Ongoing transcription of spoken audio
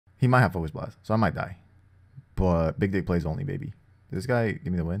He might have focus blast, so I might die. But big dick plays only, baby. This guy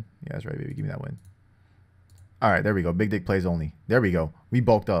give me the win. Yeah, that's right, baby. Give me that win. All right, there we go. Big dick plays only. There we go. We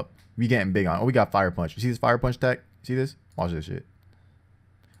bulked up. We getting big on. Oh, we got fire punch. You see this fire punch tech? You see this? Watch this shit.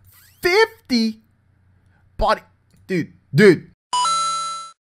 50 body, dude.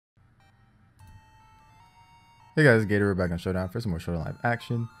 Hey guys, it's Gator. We're back on Showdown for some more Showdown live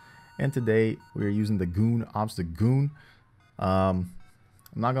action, and today we are using the Goon Obstagoon.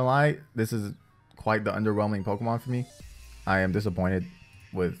 I'm not gonna lie, this is quite the underwhelming Pokemon for me. I am disappointed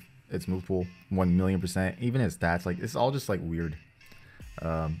with its move pool, 1,000,000%. Even its stats, like it's all just like weird.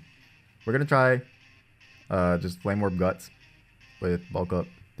 We're gonna try just Flame Orb Guts with bulk up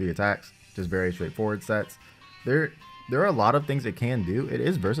 3 attacks, just very straightforward sets. There are a lot of things it can do. It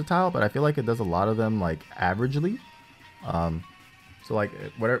is versatile, but I feel like it does a lot of them like averagely. So like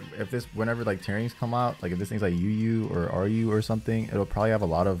whenever like Tyranids come out, like if this thing's like UU or RU or something, it'll probably have a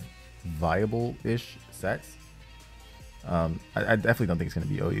lot of viable-ish sets. I definitely don't think it's gonna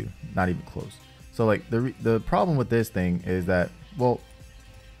be OU, not even close. So like the problem with this thing is that, well,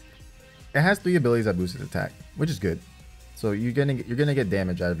 it has 3 abilities that boost its attack, which is good. So you're gonna get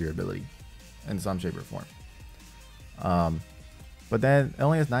damage out of your ability in some shape or form. But then it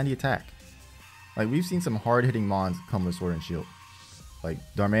only has 90 attack. Like we've seen some hard-hitting mons come with Sword and Shield. Like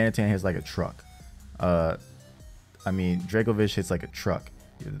Darmanitan hits like a truck. I mean Dracovish hits like a truck.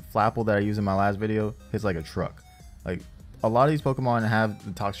 Flapple that I used in my last video hits like a truck. Like a lot of these Pokemon have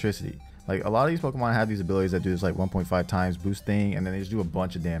the toxicity. Like a lot of these Pokemon have these abilities that do this like 1.5 times boost thing, and then they just do a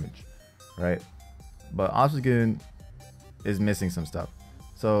bunch of damage, right? But Obstagoon is missing some stuff.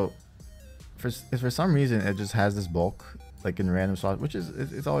 So for some reason it just has this bulk like in random slots, which is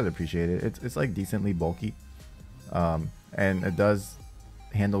it's always appreciated. It's like decently bulky, and it does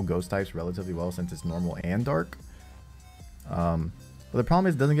handle ghost types relatively well since it's normal and dark. But the problem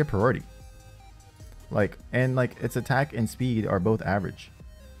is it doesn't get priority. Like its attack and speed are both average.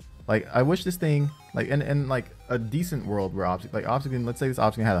 Like I wish this thing like in like a decent world where Obstagoon, let's say this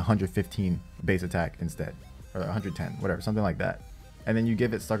Obstagoon had 115 base attack instead, or 110, whatever, something like that, and then you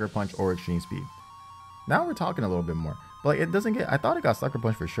give it Sucker Punch or Extreme Speed. Now we're talking a little bit more. But like it doesn't get, I thought it got Sucker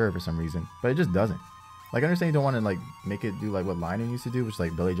Punch for sure for some reason, but it just doesn't. Like I understand you don't want to like make it do like what Liner used to do, which is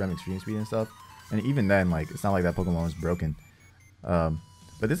like Belly Drum, Extreme Speed and stuff. And even then, like it's not like that Pokemon was broken. But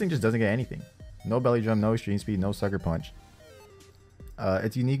this thing just doesn't get anything. No Belly Drum, no Extreme Speed, no Sucker Punch.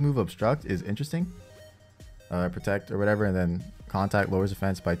 Its unique move Obstruct is interesting. Protect or whatever, and then Contact lowers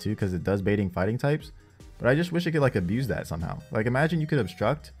defense by 2 because it does baiting fighting types. But I just wish it could like abuse that somehow. Like imagine you could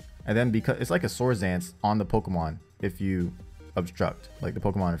Obstruct, and then because it's like a Swords Dance on the Pokemon if you Obstruct, like the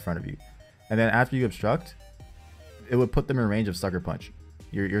Pokemon in front of you. And then after you Obstruct, it would put them in range of Sucker Punch.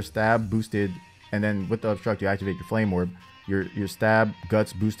 Your stab boosted, and then with the Obstruct you activate your Flame Orb. Your stab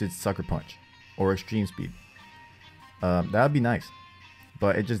guts boosted Sucker Punch or Extreme Speed. That would be nice,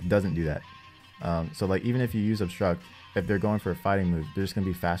 but it just doesn't do that. So like even if you use Obstruct, if they're going for a fighting move, they're just gonna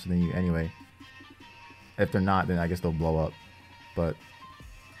be faster than you anyway. If they're not, then I guess they'll blow up. But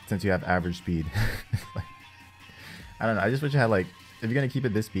since you have average speed, like, I don't know. I just wish it had like, if you're gonna keep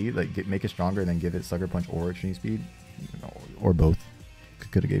it this speed, like make it stronger and then give it Sucker Punch or Extreme Speed, or both.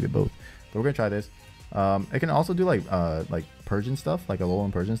 Could have gave it both. But we're gonna try this. It can also do like Persian stuff, like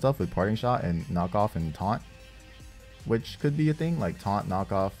Alolan Persian stuff with Parting Shot and Knockoff and Taunt, which could be a thing, like Taunt,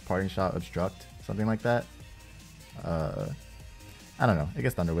 Knockoff, Parting Shot, Obstruct, something like that. I don't know. I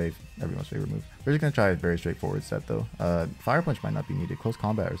guess Thunder Wave, everyone's favorite move. We're just gonna try a very straightforward set though. Fire Punch might not be needed. Close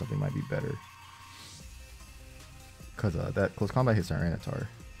Combat or something might be better, because that Close Combat hits our Tyranitar.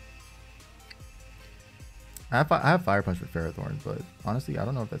 I have Fire Punch with Ferrothorn, but honestly, I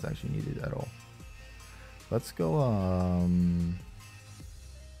don't know if that's actually needed at all. Let's go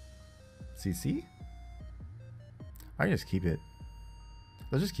CC? I can just keep it.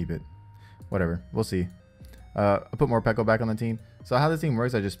 Let's just keep it. Whatever. We'll see. I'll put more Pekko back on the team. So how this team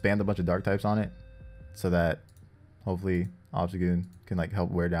works, I just spammed a bunch of dark types on it, so that hopefully Obstagoon can like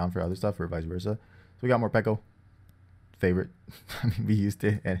help wear down for other stuff, or vice versa. So we got more Pekko. Favorite. I mean, we used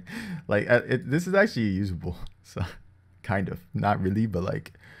it, and like this is actually usable. So kind of, not really, but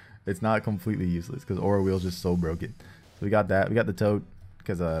like it's not completely useless because Aura Wheel's just so broken. So we got that. We got the Toad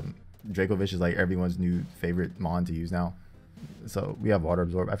because Dracovish is like everyone's new favorite mon to use now. So we have Water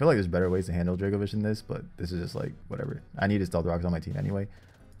Absorb. I feel like there's better ways to handle Dracovish than this, but this is just like whatever. I needed Stealth Rocks on my team anyway.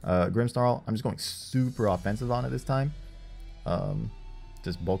 Grimmsnarl, I'm just going super offensive on it this time.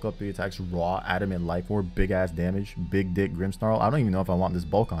 Just bulk up 3 attacks, raw, adamant life orb, big ass damage, big dick Grimmsnarl. I don't even know if I want this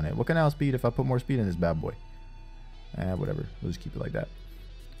bulk on it. What can I outspeed if I put more speed in this bad boy? Whatever. We'll just keep it like that.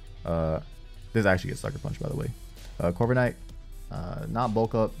 This actually gets Sucker Punch, by the way. Corviknight, Not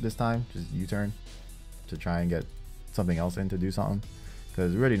bulk up this time, just U-turn to try and get something else in to do something.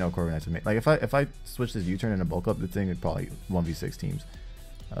 Because we already know Corviknights would make. Like if I switch this U-turn and a bulk up, the thing would probably 1v6 teams.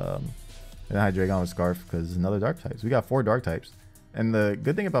 And then Hydreigon with Scarf because it's another dark types. We got 4 dark types. And the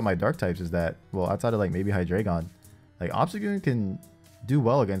good thing about my dark types is that, well, outside of like maybe Hydreigon, like Obstagoon can do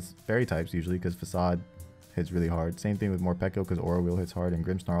well against fairy types usually because Facade hits really hard. Same thing with Morpeko because Aura Wheel hits hard, and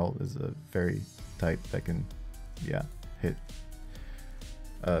Grimmsnarl is a fairy type that can, yeah, hit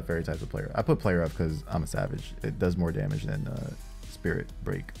fairy types of player. I put player up because I'm a savage. It does more damage than Spirit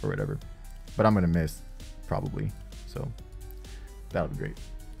Break or whatever. But I'm gonna miss probably, so that'll be great.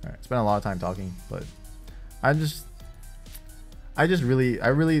 All right, spent a lot of time talking, but I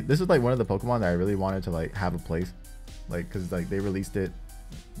really this is like one of the Pokemon that I really wanted to like have a place, like because like they released it,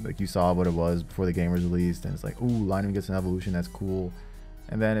 like you saw what it was before the game was released, and it's like, ooh, Lineman gets an evolution, that's cool,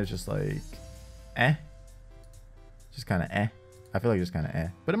 and then it's just like just kind of I feel like just kind of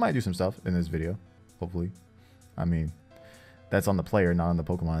but it might do some stuff in this video, hopefully. I mean, that's on the player, not on the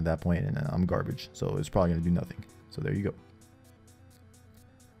Pokemon at that point, and I'm garbage, so it's probably gonna do nothing. So there you go.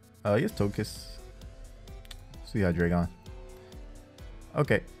 Yes, Togekiss. See Hydreigon.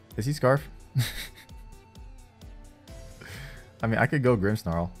 Okay, is he Scarf? I mean, I could go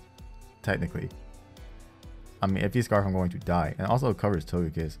Grimmsnarl, technically. I mean, if he's Scarf, I'm going to die. And also it covers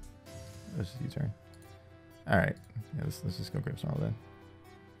Togekiss. Let's just U-turn. Alright, yeah, let's just go Grimmsnarl then.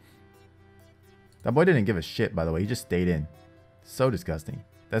 That boy didn't give a shit, by the way. He just stayed in. So disgusting.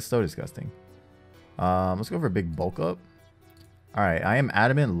 That's so disgusting. Let's go for a big bulk up. Alright, I am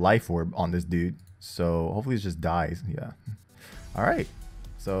adamant Life Orb on this dude. So hopefully it just dies. Yeah. Alright.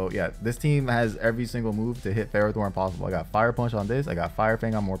 So yeah, this team has every single move to hit Ferrothorn possible. I got Fire Punch on this. I got Fire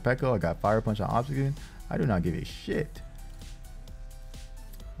Fang on Morpeko. I got Fire Punch on Obstagoon. I do not give a shit.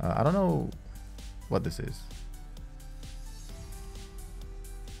 I don't know what this is.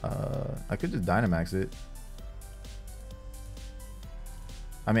 I could just Dynamax it.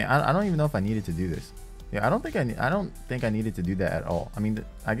 I mean, I don't even know if I needed to do this. Yeah, I don't think I needed to do that at all. I mean,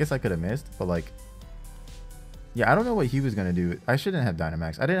 I guess I could have missed, but like, yeah, I don't know what he was gonna do. I shouldn't have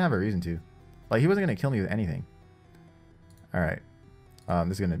Dynamax. I didn't have a reason to. Like, he wasn't gonna kill me with anything. All right,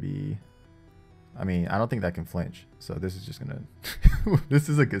 this is gonna be. I mean, I don't think that can flinch. So this is just gonna. This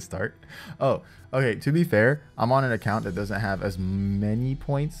is a good start. Oh, okay. To be fair, I'm on an account that doesn't have as many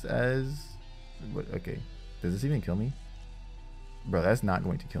points as. What? Okay, does this even kill me? Bro, that's not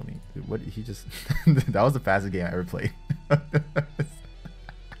going to kill me. Dude, what he just. That was the fastest game I ever played.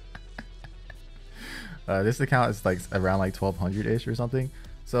 This account is like around like 1200-ish or something.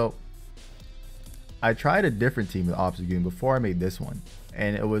 So I tried a different team with Obstagoon before I made this one,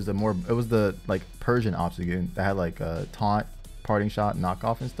 and it was the like Persian Obstagoon that had like a taunt, parting shot,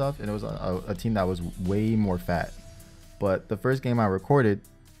 knockoff and stuff, and it was a team that was way more fat. But the first game I recorded,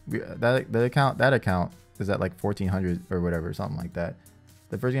 that account is at like 1400 or whatever, something like that.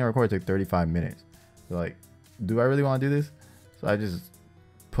 The first game I recorded took 35 minutes. So like, do I really want to do this? So I just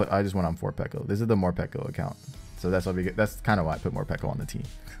went on Morpeko. This is the Morpeko account, so that's what that's kind of why I put Morpeko on the team.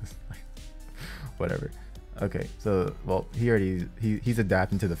 Whatever. Okay, so well, he's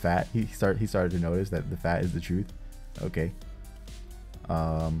adapting to the fat. He started to notice that the fat is the truth. Okay.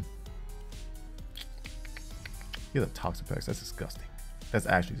 Yeah, the Toxapex. That's disgusting. That's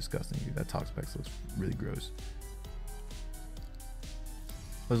actually disgusting, dude. That Toxapex looks really gross.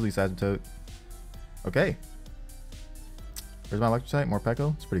 Let's leave Asymptote. Okay. Where's my electric type?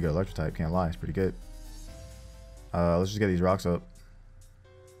 Morpeko? It's pretty good electric type, can't lie. It's pretty good. Let's just get these rocks up.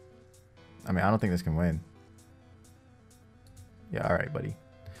 I mean, I don't think this can win. Yeah, alright, buddy.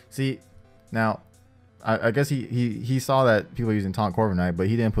 See, now, I guess he saw that people are using Taunt Corviknight, but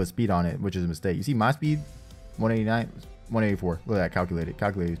he didn't put speed on it, which is a mistake. You see my speed? 189? 184. Look at that,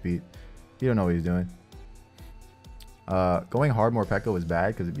 calculated speed. He don't know what he's doing. Going hard Morpeko is bad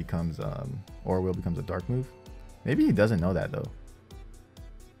because it becomes, Aura Wheel becomes a dark move. Maybe he doesn't know that though.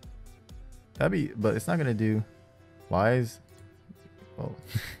 But it's not gonna do. Wise. Well.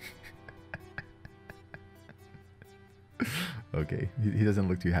 Okay, he doesn't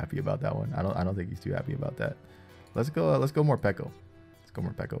look too happy about that one. I don't think he's too happy about that. Let's go Morpeko. Let's go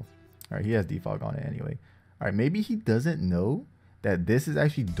Morpeko. All right, he has defog on it anyway. All right, maybe he doesn't know that this is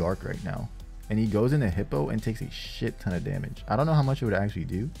actually dark right now, and he goes into Hippo and takes a shit ton of damage. I don't know how much it would actually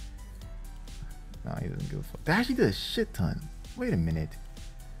do. No, he doesn't give a fuck. That actually did a shit ton. Wait a minute.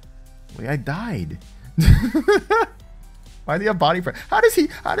 Wait, I died. Why do you have body press? How does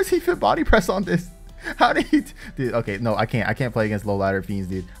he fit body press on this? How did he dude, okay, no, I can't play against low ladder fiends,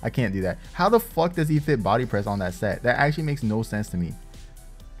 dude. I can't do that. How the fuck does he fit body press on that set? That actually makes no sense to me.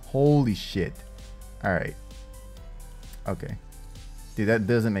 Holy shit. All right. Okay. Dude, that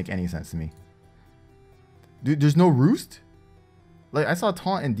doesn't make any sense to me. Dude, there's no roost? Like, I saw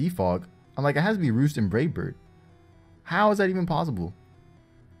taunt and defog. I'm like, it has to be roost and brave bird. How is that even possible?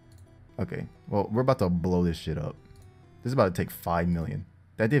 Okay, well, we're about to blow this shit up. This is about to take 5 million.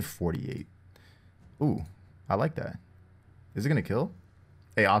 That did 48. Ooh, I like that. Is it gonna kill?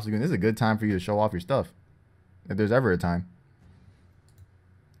 Hey, Obstagoon, this is a good time for you to show off your stuff. If there's ever a time.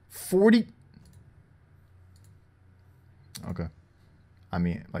 40. Okay. I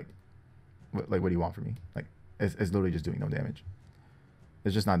mean, like what do you want from me? Like, it's literally just doing no damage.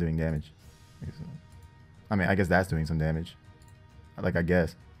 It's just not doing damage. I mean, I guess that's doing some damage. Like, I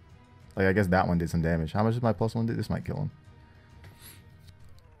guess that one did some damage. How much did my +1 do? This might kill him.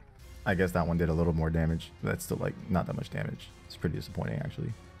 I guess that one did a little more damage. That's still, like, not that much damage. It's pretty disappointing,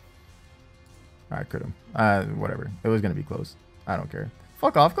 actually. Alright, crit him. Whatever. It was gonna be close. I don't care.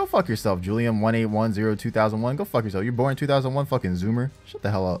 Fuck off. Go fuck yourself, Julian18102001. Go fuck yourself. You're born in 2001, fucking zoomer. Shut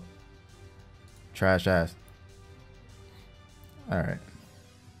the hell up. Trash ass. Alright.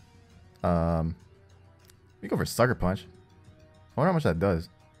 We go for Sucker Punch. I wonder how much that does.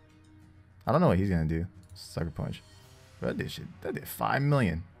 I don't know what he's gonna do. Sucker Punch. But that did shit. That did 5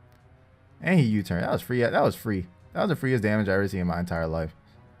 million. And he U-turn. That was free. That was free. That was the freest damage I ever seen in my entire life.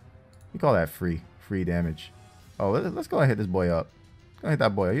 You call that free? Free damage. Oh, let's go and hit this boy up. Go hit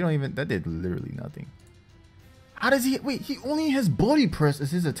that boy up. You don't even. That did literally nothing. How does he? Wait, he only has body press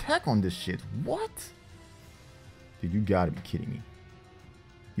as his attack on this shit. What? Dude, you gotta be kidding me.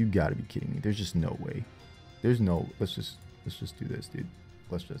 You gotta be kidding me. There's just no way. There's no. Let's just do this, dude.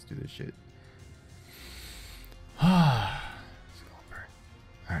 Let's just do this shit. Let's go burn.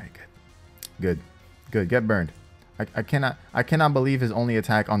 All right, good. Get burned. I cannot believe his only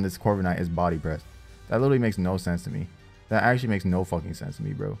attack on this Corviknight is body press. That literally makes no sense to me. That actually makes no fucking sense to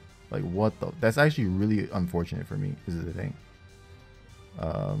me, bro. Like, what the? That's actually really unfortunate for me. Is the thing.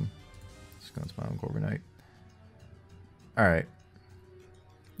 Just gonna spawn on Corviknight. All right.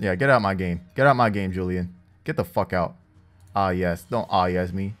 Yeah, get out my game. Get out my game, Julian. Get the fuck out. Ah yes, don't ah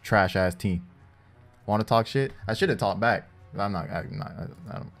yes me. Trash ass team. Want to talk shit? I should have talked back. I'm not. I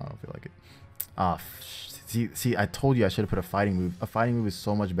don't feel like it. Ah, see, I told you I should have put a fighting move. A fighting move is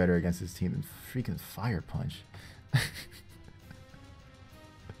so much better against this team than freaking Fire Punch.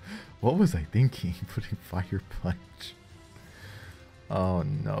 What was I thinking? Putting Fire Punch. Oh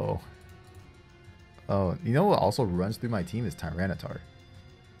no. Oh, you know what also runs through my team is Tyranitar.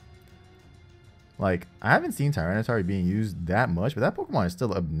 Like, I haven't seen Tyranitar being used that much, but that Pokemon is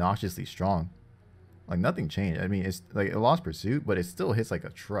still obnoxiously strong. Like, nothing changed. I mean, it's like it lost pursuit, but it still hits like a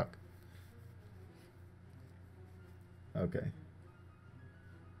truck. Okay.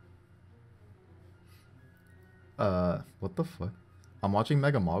 What the fuck? I'm watching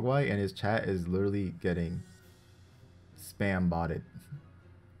Mega Mogwai and his chat is literally getting spam botted.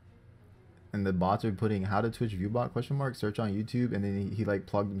 And the bots are putting how to Twitch viewbot ? Search on YouTube, and then he like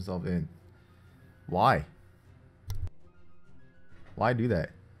plugged himself in. Why? Why do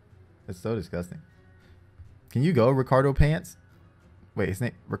that? That's so disgusting. Can you go, Ricardo Pants? Wait, his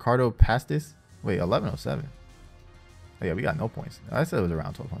name Ricardo Pastis? Wait, 1107. Oh yeah, we got no points. I said it was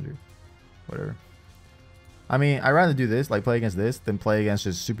around 1200. Whatever. I mean, I'd rather do this, like play against this, than play against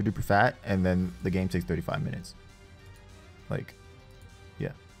just super duper fat, and then the game takes 35 minutes. Like,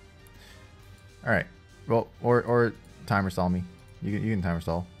 yeah. All right. Well, or timer stall me. You can timer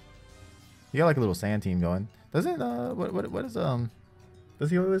stall. You got like a little sand team going. Doesn't what is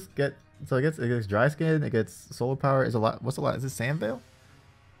does he always get? So it gets dry skin. It gets solar power. Is a lot. What's a lot? Is it Sand Veil?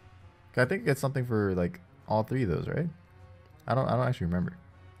 I think it gets something for like all three of those, right? I don't actually remember.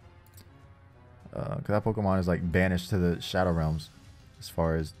 Because that Pokemon is like banished to the Shadow Realms, as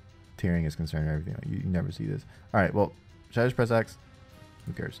far as tiering is concerned and everything. You never see this. All right. Well, should I just press X?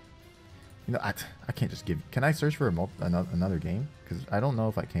 Who cares? You know, I can't just give. Can I search for another game? Because I don't know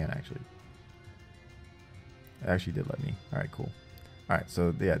if I can actually. It actually did let me. All right, cool. All right,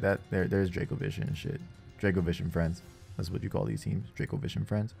 so yeah, there's Draco Vision and shit. Draco Vision friends. That's what you call these teams. Draco Vision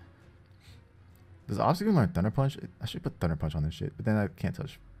friends. Does Obstagoon learn Thunder Punch? I should put Thunder Punch on this shit, but then I can't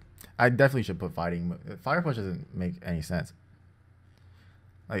touch. I definitely should put Fighting. Fire Punch doesn't make any sense.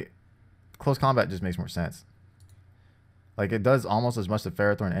 Like, close combat just makes more sense. Like, it does almost as much to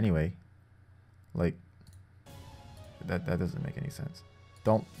Ferrothorn anyway. Like, that doesn't make any sense.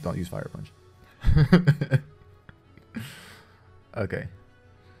 Don't use Fire Punch. Okay.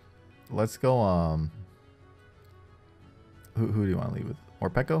 Let's go, who do you want to lead with?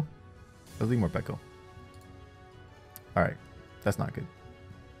 Morpeko? Let's leave Morpeko. Alright. That's not good.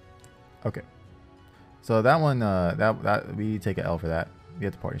 Okay. So that one, that we take an L for that. We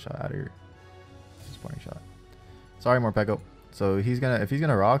have to party shot out of here. Just party shot. Sorry, Morpeko. So if he's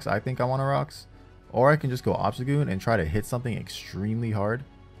gonna rocks, I think I want to rocks. Or I can just go Obstagoon and try to hit something extremely hard.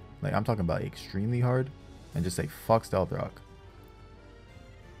 Like, I'm talking about extremely hard. And just say, fuck Stealth Rock.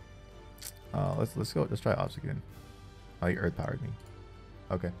 Let's go. Let's try Obstagoon. Oh, he Earth Powered me.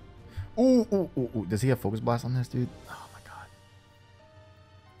 Okay. Ooh. Does he have Focus Blast on this, dude? Oh, my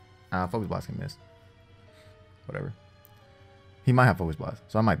God. Focus Blast can miss. Whatever. He might have Focus Blast,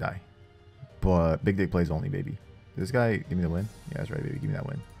 so I might die. But Big Dick plays only, baby. This guy give me the win? Yeah, that's right, baby. Give me that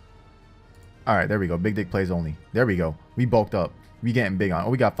win. Alright, there we go. Big Dick plays only. There we go. We bulked up. We getting big on. Oh,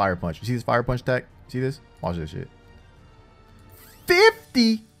 we got Fire Punch. You see this Fire Punch tech? See this? Watch this shit.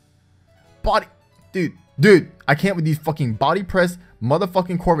 50 body. Dude. I can't with these fucking body press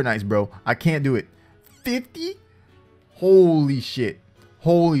motherfucking Corviknights, bro. I can't do it. 50? Holy shit.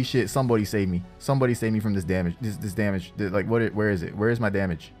 Holy shit. Somebody save me. Somebody save me from this damage. This damage. Like, where is it? Where is my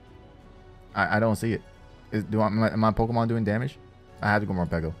damage? I don't see it. Am my Pokemon doing damage? I have to go more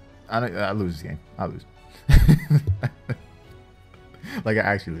Peko. I lose this game. I lose. Like, I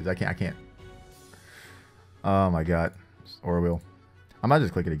actually lose. I can't. Oh my God. Or will. I might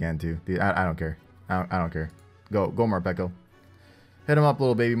just click it again too. Dude, I don't care. I don't care. Go Morpeko. Hit him up,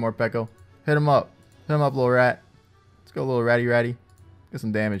 little baby Morpeko. Hit him up. Hit him up, little rat. Let's go, little ratty. Get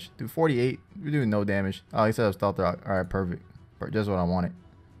some damage. Dude, 48. We're doing no damage. Oh, he set up Stealth Rock. Alright, perfect. Just what I wanted.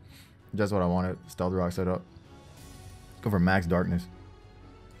 Just what I wanted. Stealth Rock set up. Go for max darkness.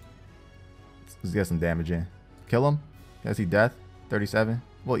 Let's get some damage in. Kill him. Can I see death? 37.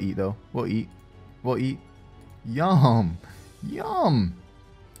 We'll eat though. We'll eat. Yum.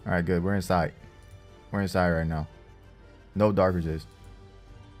 Alright, good. We're inside. We're inside right now. No dark resist.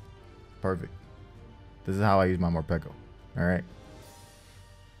 Perfect. This is how I use my Morpeko. Alright.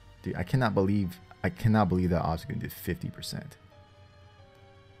 Dude, I cannot believe that Obstagoon did 50%.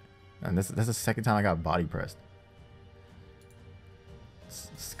 And that's the second time I got body pressed.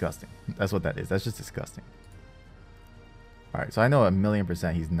 It's disgusting. That's what that is. That's just disgusting. Alright, so I know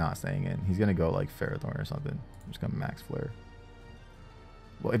 1,000,000% he's not staying in. He's gonna go like Ferrothorn or something. I'm just gonna max flare.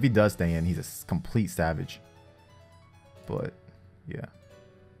 Well, if he does stay in, he's a complete savage. But yeah.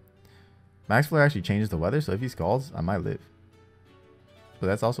 Max flare actually changes the weather, so if he scalds, I might live. But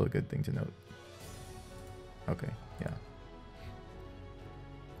that's also a good thing to note. Okay, yeah.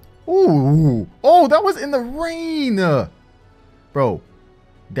 Ooh! Oh, that was in the rain! Bro,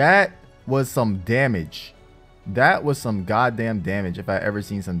 that was some damage. That was some goddamn damage if I ever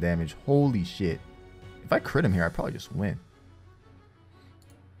seen some damage. Holy shit. If I crit him here, I'd probably just win.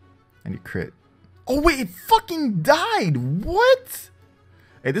 I need crit. Oh, wait, it fucking died! What?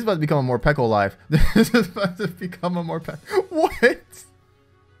 Hey, this is about to become a more Peko live. This is about to become a more Peko. What?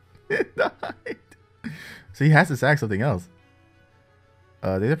 It died. So he has to sack something else.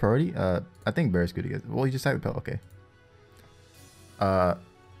 They have priority? I think Bear's good against. Well, he just sacked the Pelt. Okay. I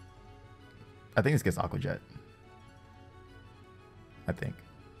think this gets Aqua Jet. I think.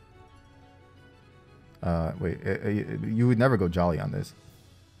 Wait. You would never go Jolly on this.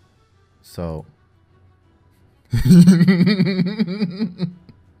 So.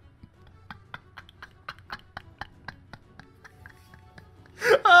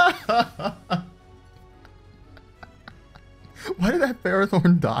 Why did that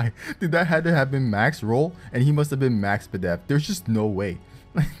Ferrothorn die? Dude, that had to have been max roll, and he must have been max Pidef. There's just no way.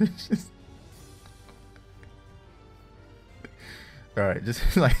 There's just... Alright,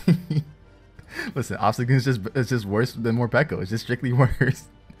 just like... Listen, Obstagoon is just worse than Morpeko. It's just strictly worse.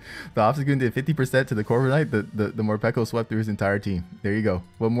 The Obstagoon did 50% to the Corviknight. The Morpeko swept through his entire team. There you go.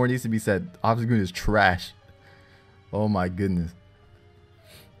 What more needs to be said? Obstagoon is trash. Oh my goodness.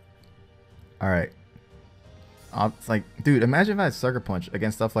 Alright. It's like, dude, imagine if I had Sucker Punch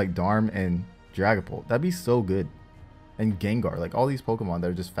against stuff like Darm and Dragapult. That'd be so good. And Gengar. Like, all these Pokemon that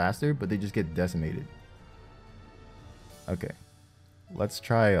are just faster, but they just get decimated. Okay. Let's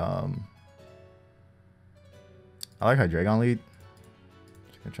try, I like Hydreigon lead.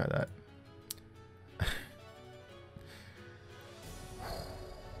 Just gonna try that.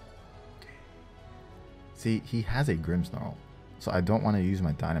 See, he has a Grimmsnarl. So I don't want to use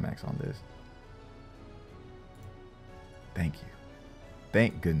my Dynamax on this. Thank you.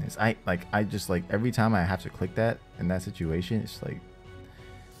 Thank goodness. I just like every time I have to click that in that situation, it's like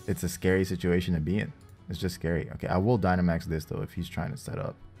it's a scary situation to be in. It's just scary. Okay, I will Dynamax this though if he's trying to set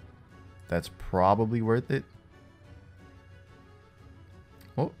up. That's probably worth it.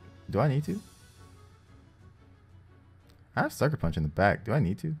 Oh, do I need to? I have Sucker Punch in the back. Do I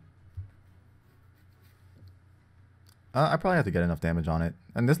need to? I probably have to get enough damage on it,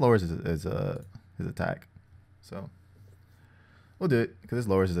 and this lowers his attack, so. We'll do it, because this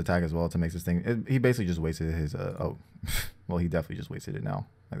lowers his attack as well to make this thing... he basically just wasted his... oh. Well, he definitely just wasted it now.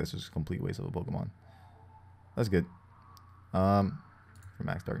 Like, this is a complete waste of a Pokemon. That's good. For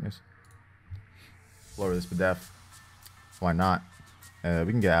max darkness. Lower this with death. Why not?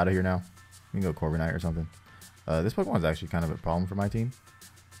 We can get out of here now. We can go Corviknight or something. This Pokemon is actually kind of a problem for my team.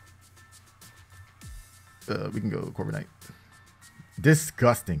 We can go Corviknight.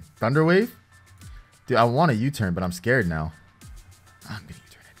 Disgusting. Thunder Wave? Dude, I want a U-turn, but I'm scared now. I'm gonna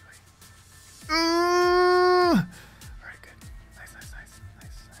U-turn anyway. Alright, good.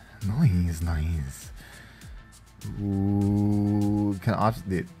 Nice. Ooh.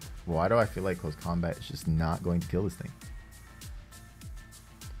 Dude, why do I feel like close combat is just not going to kill this thing?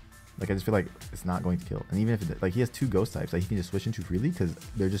 Like, I just feel like it's not going to kill. And even if it, like, he has 2 ghost types that he can just switch into freely because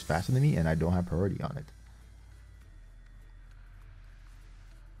they're just faster than me and I don't have priority on it.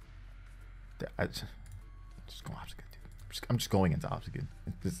 Just go Obstagoon, dude. I'm just going into Obstagoon.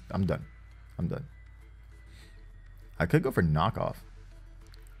 I'm done. I could go for knockoff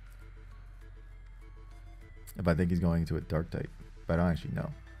if I think he's going into a dark type, but I don't actually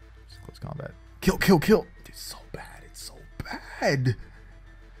know. Just close combat. Kill. Dude, it's so bad. It's so bad.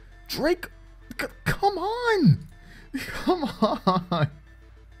 Drake, come on.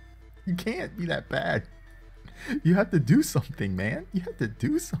 You can't be that bad. You have to do something, man. You have to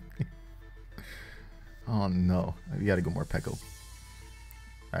do something. Oh no, we gotta go more Pekko.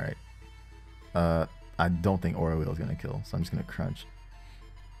 All right. I don't think Aura Wheel is gonna kill, so I'm just gonna crunch.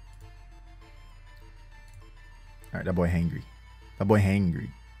 All right, that boy hangry.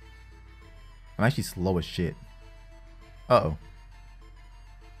 I'm actually slow as shit. Uh-oh. All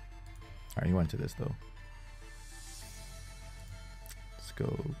right, he went to this though. Let's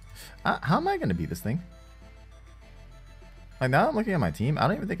go. How am I gonna beat this thing? Like, now I'm looking at my team, I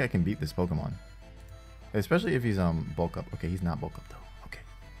don't even think I can beat this Pokemon. Especially if he's bulk up. Okay, he's not bulk up though. Okay,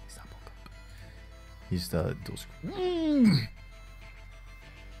 he's not bulk up. He's dual screen.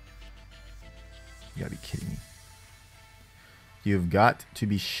 You gotta be kidding me. You've got to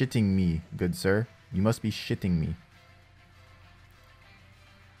be shitting me, good sir. You must be shitting me.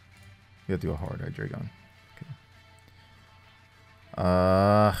 You have to go hard, right, Dragon? Okay.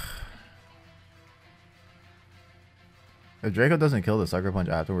 If Draco doesn't kill, the Sucker Punch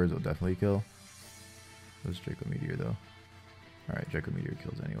afterwards will definitely kill. This Draco Meteor though. Alright, Draco Meteor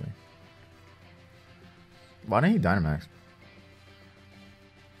kills anyway. Why didn't he Dynamax?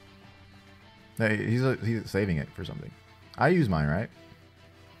 Hey, he's saving it for something. I use mine, right?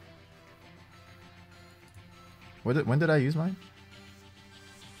 When did I use mine?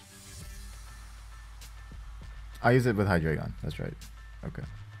 I use it with Hydreigon. That's right. Okay.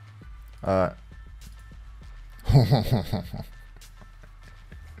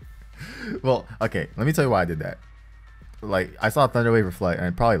 Well, okay, let me tell you why I did that. Like, I saw Thunder Wave reflect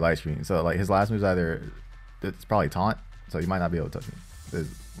and probably light screen, so like his last move's either it's probably taunt, so you might not be able to touch me. There's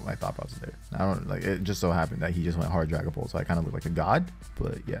my thought process there. I don't like it. Just so happened that he just went hard Dragon Pulse, so I kind of look like a god.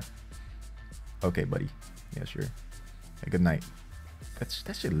 But yeah, okay, buddy. Yeah, sure. Hey, good night.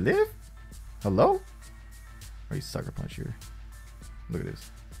 That should live. Hello. Or you Sucker Punch here. Look at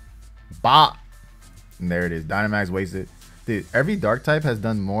this. Bop. And there it is. Dynamax wasted. Dude, every dark type has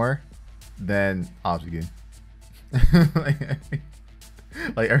done more than Obstagoon.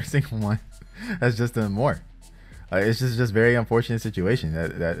 like every single one has just done more. It's just very unfortunate situation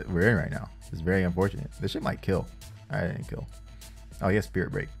that we're in right now. It's very unfortunate. This shit might kill. Alright, it didn't kill. Oh, he has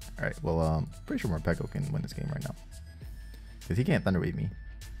Spirit Break. Alright, well, pretty sure Morpeko can win this game right now. Because he can't Thunder Wave me.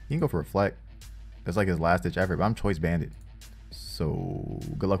 He can go for Reflect. That's like his last ditch effort, but I'm Choice Banded. So,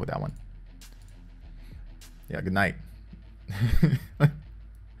 good luck with that one. Yeah, good night.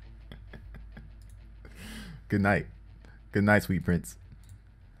 Good night. Good night, sweet prince.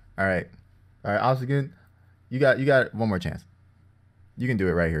 Alright. Alright, Obstagoon. You got one more chance. You can do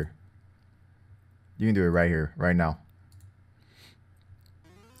it right here. You can do it right here, right now.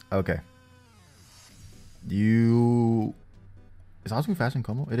 Okay. Is Obstagoon Fashion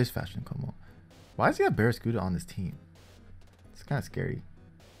Como? It is Fashion Como. Why does he have Barraskewda on this team? It's kind of scary.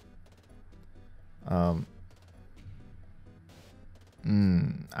 I'm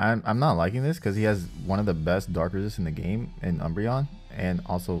not liking this because he has one of the best dark resist in the game in Umbreon, and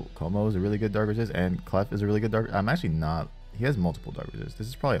also Como is a really good dark resist, and Clef is a really good dark. I'm actually not. He has multiple dark resist. This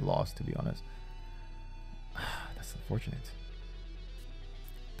is probably a loss, to be honest. That's unfortunate.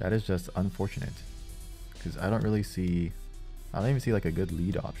 That is just unfortunate because I don't really see. I don't even see like a good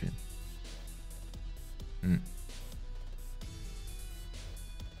lead option.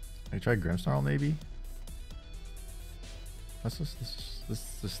 I try Grimmsnarl maybe. Let's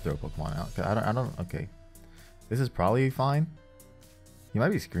just throw Pokemon out. I don't. Okay, this is probably fine. He might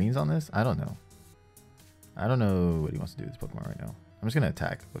be screens on this. I don't know. I don't know what he wants to do with this Pokemon right now. I'm just gonna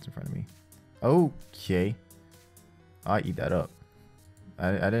attack what's in front of me. Okay. I eat that up.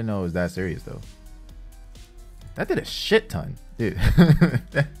 I didn't know it was that serious though. That did a shit ton, dude.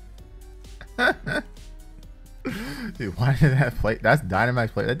 Dude, why did that play? That's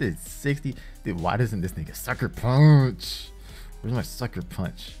Dynamax play. That did 60. Dude, why doesn't this nigga sucker punch? Where's my sucker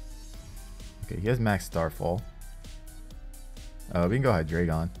punch? Okay, he has max Starfall. We can go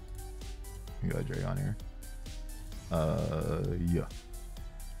Hydreigon. We can go Hydreigon here. Yeah.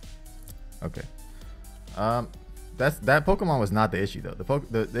 Okay. That Pokemon was not the issue though.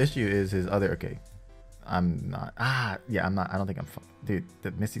 The issue is his other. Okay, I'm not. Yeah, I'm not. I don't think I'm. Dude, the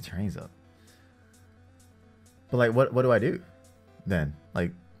Misty Terrain's up. But like, what do I do then?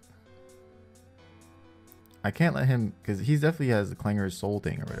 Like, I can't let him because he definitely has the Clanger's Soul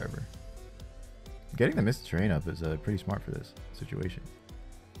thing or whatever. Getting the Misty Terrain up is pretty smart for this situation.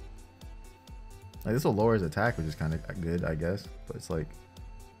 Like, this will lower his attack, which is kind of good, I guess. But it's like.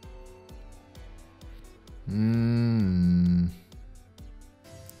 And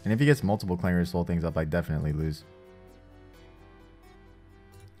if he gets multiple Clanger's Soul things up, I definitely lose.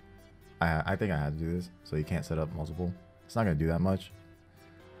 I think I have to do this, so he can't set up multiple. It's not gonna do that much.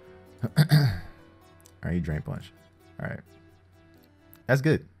 Alright, he Drain Punch. Alright. That's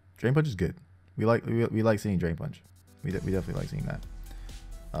good. Drain Punch is good. We like seeing Drain Punch. We definitely like seeing that.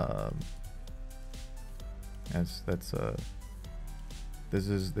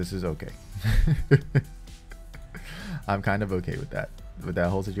 This is okay. I'm kind of okay with that. With that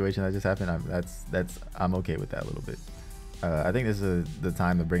whole situation that just happened, I'm okay with that a little bit. I think this is the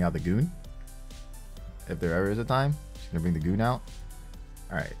time to bring out the Goon. If there ever is a time, just gonna bring the Goon out.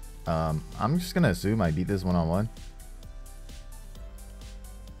 All right. I'm just gonna assume I beat this one-on-one.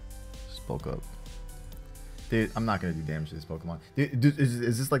 Spoke up, dude. I'm not gonna do damage to this Pokemon. Dude,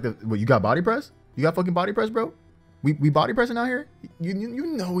 is this like the what? You got body press? You got fucking body press, bro? We body pressing out here? You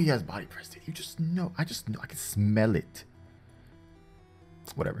know he has body press, dude. You just know. I just know. I can smell it.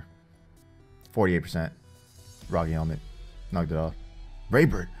 Whatever. 48%. Rocky Helmet. Knocked it off.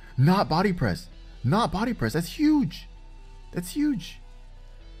 Raybird. Not body press. Not body press. That's huge. That's huge.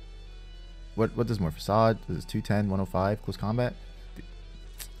 What does more facade? Does it 210, 105, close combat? Dude,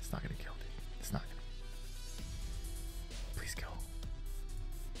 it's not gonna kill, dude. It's not gonna. Please kill.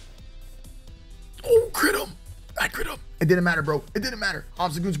 Oh, crit him! I crit him. It didn't matter, bro. It didn't matter.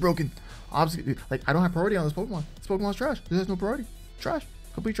 Obstagoon's broken. Like, I don't have priority on this Pokemon. This Pokemon's trash. This has no priority. Trash.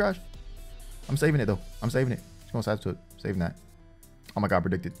 Complete trash. I'm saving it though. I'm saving it. Just going side to it. Saving that. Oh my god,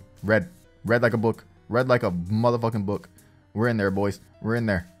 predicted. Red. Red like a book. Red like a motherfucking book. We're in there, boys. We're in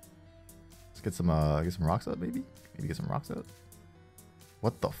there. Let's get some rocks up, maybe? Maybe get some rocks up.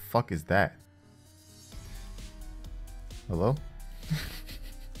 What the fuck is that? Hello?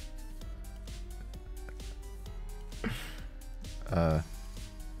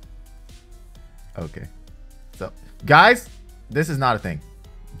 Okay. So, guys, this is not a thing.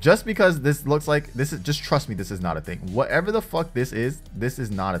 Just because this looks like this is, just trust me, this is not a thing. Whatever the fuck this is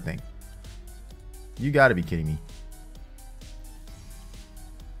not a thing. You gotta be kidding me.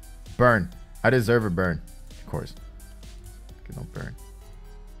 Burn. I deserve a burn. Of course. No burn.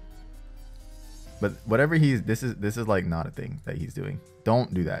 But whatever this is like not a thing that he's doing.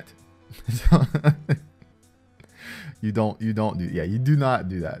 Don't do that. You do not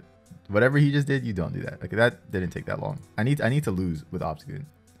do that. Whatever he just did, you don't do that. Like, that didn't take that long. I need to lose with Obstagoon.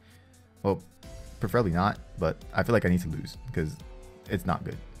 Well, preferably not, but I feel like I need to lose because it's not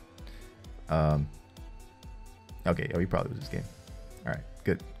good. Okay, we probably lose this game. All right,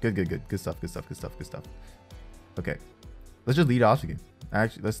 good stuff. Okay, let's just lead Obstagoon.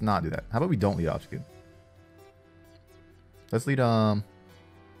 Actually, let's not do that. How about we don't lead Obstagoon? Let's lead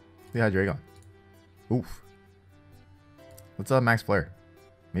Hydreigon. Oof. Let's Max Flare.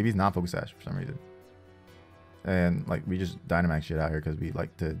 Maybe he's not Focus Sash for some reason. And like we just Dynamax shit out here because we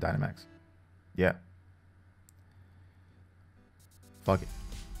like to Dynamax. Yeah. Fuck it.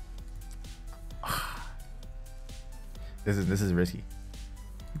 This is risky.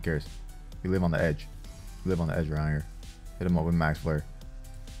 Who cares? We live on the edge. We live on the edge around here. Hit him up with Max Flare.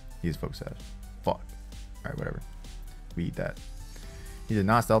 He's Focus Sash. Fuck. Alright, whatever. We eat that. He did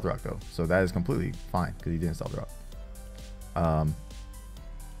not Stealth Rock though, so that is completely fine because he didn't Stealth Rock.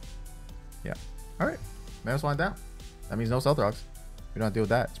 Yeah. Alright. Manus Wind down. That means no Stealth Rocks. We don't have to deal with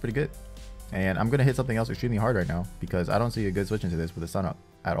that. It's pretty good. And I'm gonna hit something else extremely hard right now because I don't see a good switch into this with the sun up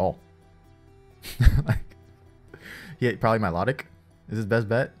at all. Like, yeah, probably Milotic is his best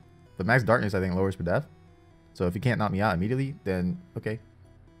bet. But Max Darkness I think lowers per def. So if he can't knock me out immediately, then okay.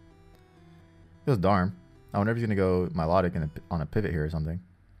 It was Darm. I wonder if he's gonna go Milotic on a pivot here or something.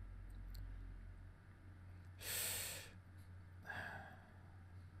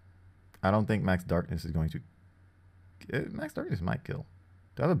 I don't think Max Darkness is going to... Max Darkness might kill.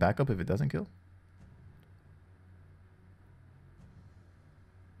 Do I have a backup if it doesn't kill?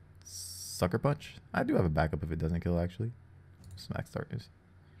 Sucker Punch? I do have a backup if it doesn't kill, actually. It's Max Darkness.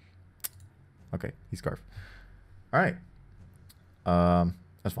 Okay, he's Scarf. Alright.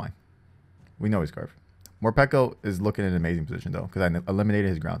 That's fine. We know he's Scarf. Morpeko is looking in an amazing position, though, because I eliminated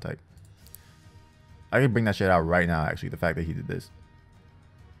his ground type. I can bring that shit out right now, actually, the fact that he did this.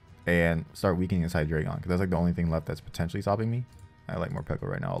 And start weakening his Hydreigon, because that's like the only thing left that's potentially stopping me. I like Morpeko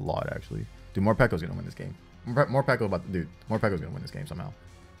right now a lot, actually. Dude, Morpeko's going to win this game. Morpeko's going to win this game somehow.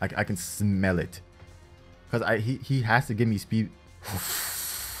 I can smell it. Because he has to give me speed.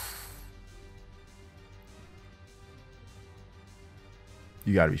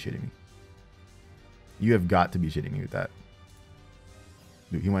 You got to be shitting me. You have got to be shitting me with that.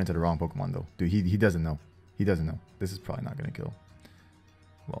 Dude, he went into the wrong Pokemon, though. Dude, he doesn't know. He doesn't know. This is probably not going to kill.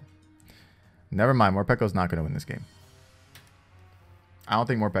 Well, never mind. Morpeko's not going to win this game. I don't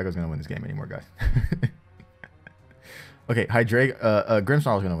think Morpeko's going to win this game anymore, guys. Okay,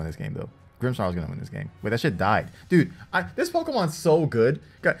 Grimmsnarl's going to win this game, though. Grimmsnarl's going to win this game. Wait, that shit died. Dude, this Pokemon's so good.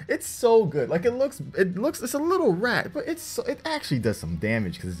 God, it's so good. Like, it's a little rat, but it actually does some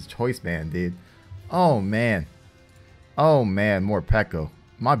damage because it's a choice band, dude. Oh, man. Oh, man, Morpeko.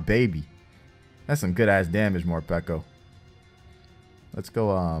 My baby. That's some good-ass damage, Morpeko. Let's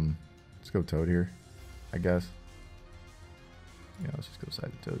go Toad here, I guess. Yeah, let's just go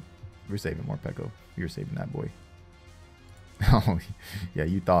side to Toad. We're saving Morpeko. You're saving that boy. Oh, yeah,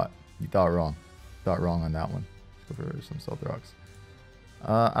 you thought wrong. Thought wrong on that one. Let's go for some Stealth Rocks.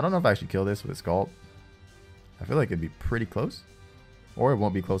 I don't know if I should kill this with a Scald. I feel like it'd be pretty close. Or it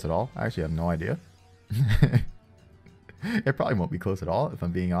won't be close at all. I actually have no idea. It probably won't be close at all, if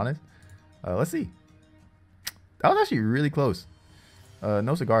I'm being honest. Let's see. That was actually really close.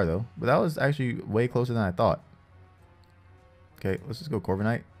 No Cigar, though. But that was actually way closer than I thought. Okay, let's just go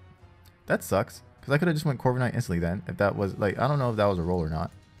Corviknight. That sucks. Because I could have just went Corviknight instantly then. If that was, like, I don't know if that was a roll or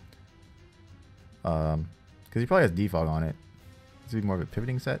not. Because he probably has Defog on it. This would be more of a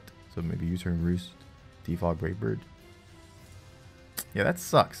pivoting set. So maybe U-turn Roost, Defog Brave Bird. Yeah, that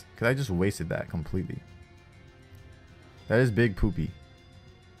sucks. Because I just wasted that completely. That is big poopy.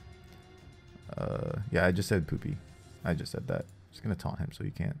 Yeah, I just said poopy. I just said that. Just going to taunt him so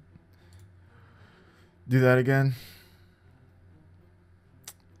he can't do that again.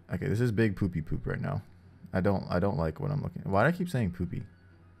 Okay, this is big poopy poop right now. I don't like what I'm looking at. Why do I keep saying poopy?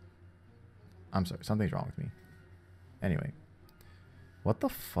 I'm sorry, something's wrong with me. Anyway. What the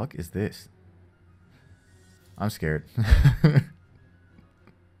fuck is this? I'm scared.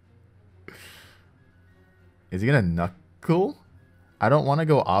 Is he gonna Knuckle? I don't want to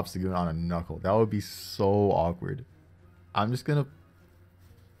go Obstagoon on a Knuckle. That would be so awkward. I'm just gonna...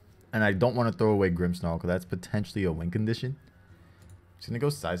 And I don't want to throw away Grimmsnarl because that's potentially a win condition. Just gonna go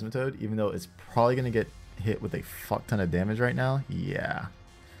Seismitoad, even though it's probably gonna get hit with a fuck ton of damage right now. Yeah.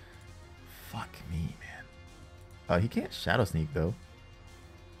 Fuck me, man. He can't Shadow Sneak though.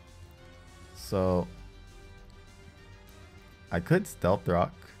 So I could Stealth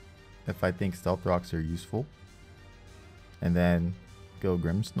Rock if I think Stealth Rocks are useful. And then go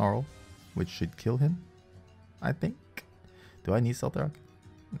Grimmsnarl, which should kill him, I think. Do I need Stealth Rock?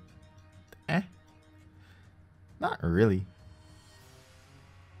 Not really.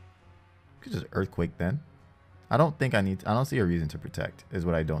 Could just Earthquake then. I don't think I need... I don't see a reason to protect, is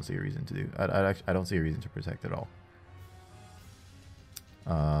what I don't see a reason to do. I don't see a reason to protect at all.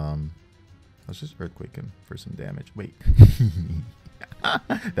 Let's just Earthquake him for some damage. Wait.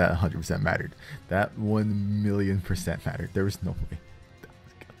 That 100% mattered. That 1,000,000% mattered. There was no way.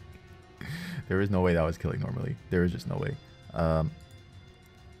 There was no way that was killing normally. There was just no way.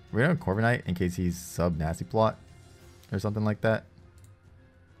 We're going to Corviknight in case he's sub Nasty Plot or something like that.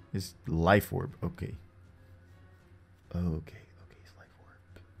 His Life Orb. Okay. Okay, his Life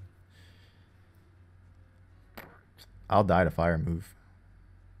Orb. I'll die to Fire move.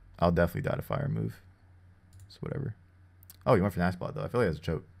 I'll definitely die to Fire move. So whatever. Oh, you went for Nasty Plot though. I feel like that's a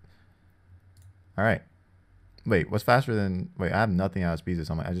choke. Alright. Wait, what's faster than... Wait, I have nothing out of speed this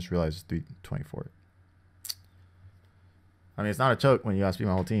on my... I just realized it's 324. I mean, it's not a choke when you outspeed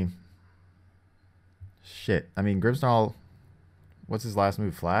my whole team. Shit. I mean, Grimmsnarl... What's his last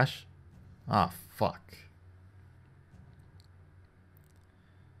move? Flash? Ah, fuck.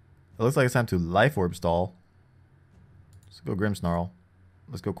 It looks like it's time to Life Orb stall. Let's go Grimmsnarl.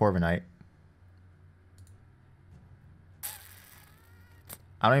 Let's go Corviknight.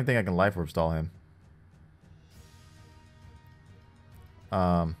 I don't even think I can Life Orb stall him.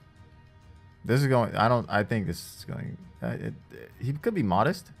 This is going... I think this is going... he could be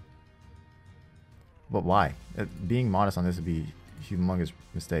modest. But why? Being modest on this would be a humongous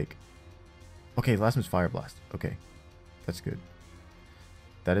mistake. Okay, last one's Fire Blast. Okay, that's good.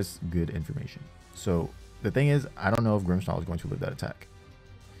 That is good information. So the thing is, I don't know if Grimmsnarl is going to live that attack.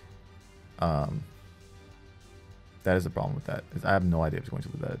 That is the problem with that. Is I have no idea if it's going to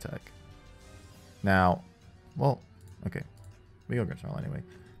live that attack. Now, well, okay, we go Grimmsnarl anyway.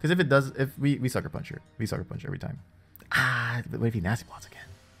 Because if it does, if we Sucker Punch here, we Sucker Punch every time. Ah, what if he Nasty Plots again?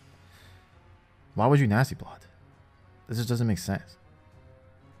 Why would you Nasty Plot? This just doesn't make sense.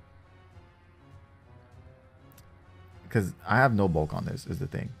 Because I have no bulk on this is the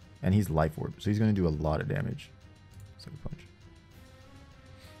thing. And he's Life Orb, so he's going to do a lot of damage. Sucker Punch.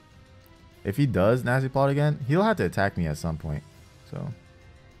 If he does Nasty Plot again, he'll have to attack me at some point. So,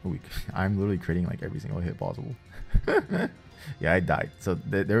 I'm literally critting like every single hit possible. Yeah, I died. So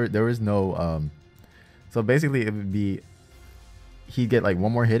there was no... so basically, it would be... He'd get like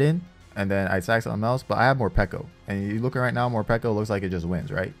one more hit in, and then I'd sack something else, but I have more Pekko. And you looking right now, more Pekko looks like it just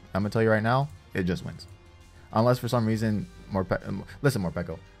wins, right? I'm going to tell you right now, it just wins. Unless for some reason, listen, more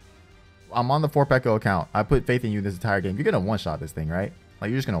Pekko. I'm on the 4 Pekko account. I put faith in you this entire game. You're going to one-shot this thing, right? Like,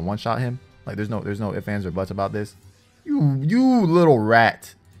 you're just going to one-shot him. Like, there's no ifs, ands, or buts about this. You little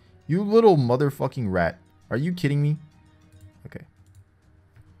rat. You little motherfucking rat. Are you kidding me? Okay.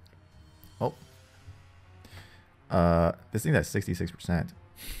 Oh. This thing's at 66%.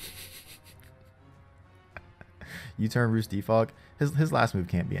 U-turn Roost Defog. His last move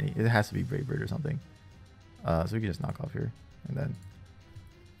can't be any. It has to be Brave Bird or something. So we can just knock off here. And then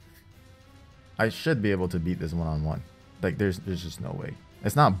I should be able to beat this one-on-one. Like, there's just no way.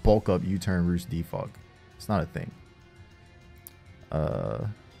 It's not bulk up U-turn Roost Defog. It's not a thing.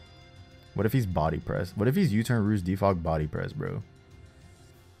 What if he's body press? What if he's U-turn Roost Defog body press, bro?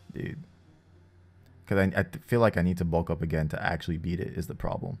 Dude. Because I feel like I need to bulk up again to actually beat it is the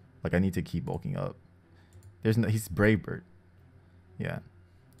problem. Like, I need to keep bulking up. There's no... He's Brave Bird. Yeah.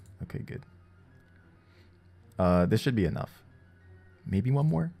 Okay, good. This should be enough. Maybe one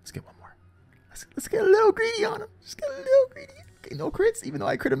more? Let's get one more. Let's get a little greedy on him. Just get a little greedy. Okay, no crits. Even though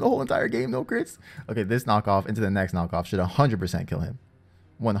I crit him the whole entire game, no crits. Okay, this knockoff into the next knockoff should 100% kill him.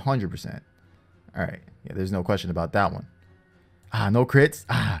 100%. All right. Yeah, there's no question about that one. Ah, no crits.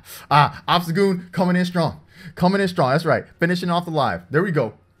 Obstagoon coming in strong. Coming in strong. That's right. Finishing off the live. There we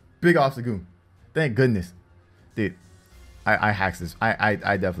go. Big Obstagoon. Thank goodness. Dude, I hacks this. I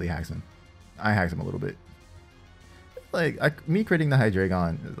definitely hacks him. I hacks him a little bit. Like, me critting the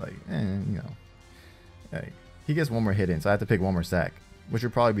Hydreigon is like, you know. Like, he gets one more hit in, so I have to pick one more sack, which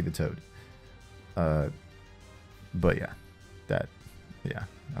would probably be the Toad. But yeah. Yeah.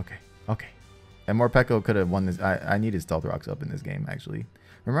 Okay. And more Pekko could have won this. I needed Stealth Rocks up in this game, actually.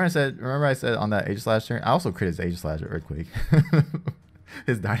 Remember I said on that Aegislash turn? I also crit his Aegislash or Earthquake.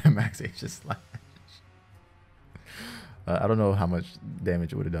 His Dynamax Aegislash. I don't know how much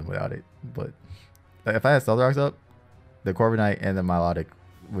damage it would have done without it, but if I had Stealth Rocks up, the Corviknight and the Milotic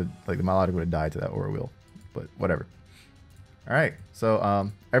would have died to that Aura Wheel, but whatever. All right, so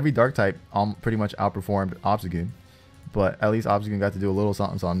every Dark type pretty much outperformed Obstagoon, but at least Obstagoon got to do a little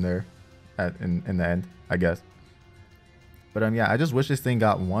something there in the end, I guess. But yeah, I just wish this thing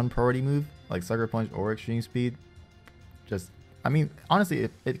got one priority move, like Sucker Punch or Extreme Speed. I mean, honestly,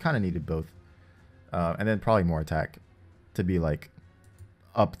 it kind of needed both, and then probably more attack to be like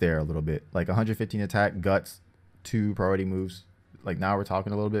up there a little bit, like 115 attack, guts, 2 priority moves. Like, now we're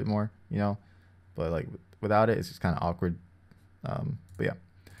talking a little bit more, you know, but like without it, it's just kind of awkward. But yeah,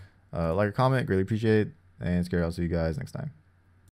 like or comment, greatly appreciate it, and Scary, I'll see you guys next time.